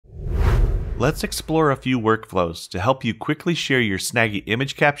Let's explore a few workflows to help you quickly share your Snagit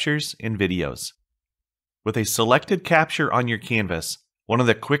image captures and videos. With a selected capture on your canvas, one of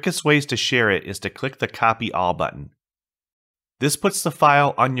the quickest ways to share it is to click the Copy All button. This puts the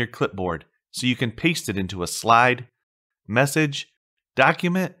file on your clipboard so you can paste it into a slide, message,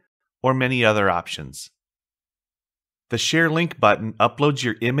 document, or many other options. The Share Link button uploads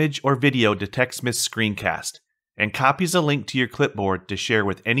your image or video to TechSmith's screencast and copies a link to your clipboard to share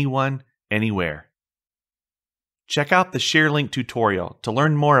with anyone, anywhere. Check out the Share Link tutorial to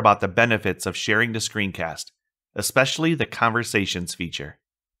learn more about the benefits of sharing to screencast, especially the Conversations feature.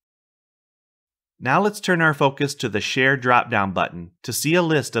 Now let's turn our focus to the Share drop-down button to see a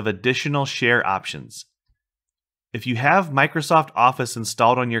list of additional share options. If you have Microsoft Office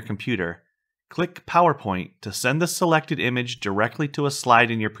installed on your computer, click PowerPoint to send the selected image directly to a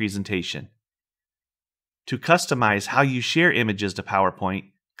slide in your presentation. To customize how you share images to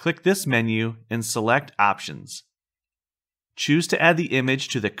PowerPoint, click this menu and select Options. Choose to add the image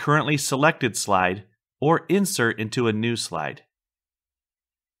to the currently selected slide or insert into a new slide.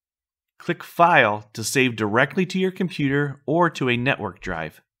 Click File to save directly to your computer or to a network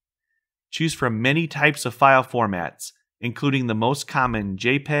drive. Choose from many types of file formats, including the most common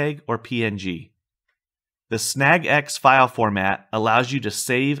JPEG or PNG. The SnagX file format allows you to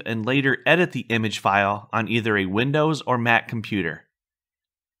save and later edit the image file on either a Windows or Mac computer.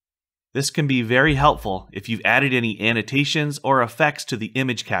 This can be very helpful if you've added any annotations or effects to the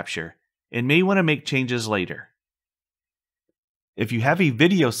image capture and may want to make changes later. If you have a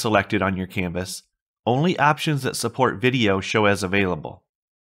video selected on your canvas, only options that support video show as available.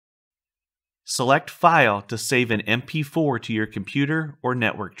 Select File to save an MP4 to your computer or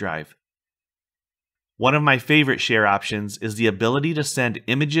network drive. One of my favorite share options is the ability to send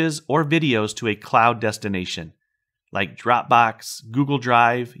images or videos to a cloud destination, like Dropbox, Google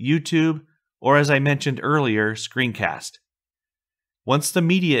Drive, YouTube, or as I mentioned earlier, Screencast. Once the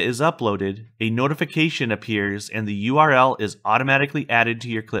media is uploaded, a notification appears and the URL is automatically added to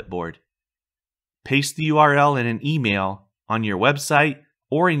your clipboard. Paste the URL in an email, on your website,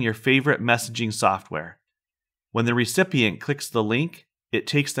 or in your favorite messaging software. When the recipient clicks the link, it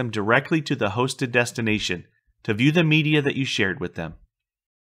takes them directly to the hosted destination to view the media that you shared with them.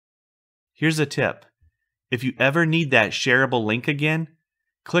 Here's a tip. If you ever need that shareable link again,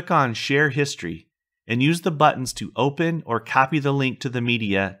 click on Share History and use the buttons to open or copy the link to the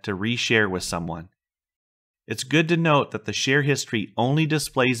media to reshare with someone. It's good to note that the Share History only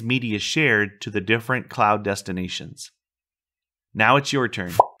displays media shared to the different cloud destinations. Now it's your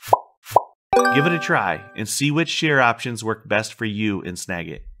turn. Give it a try and see which share options work best for you in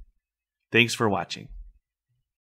Snagit. Thanks for watching.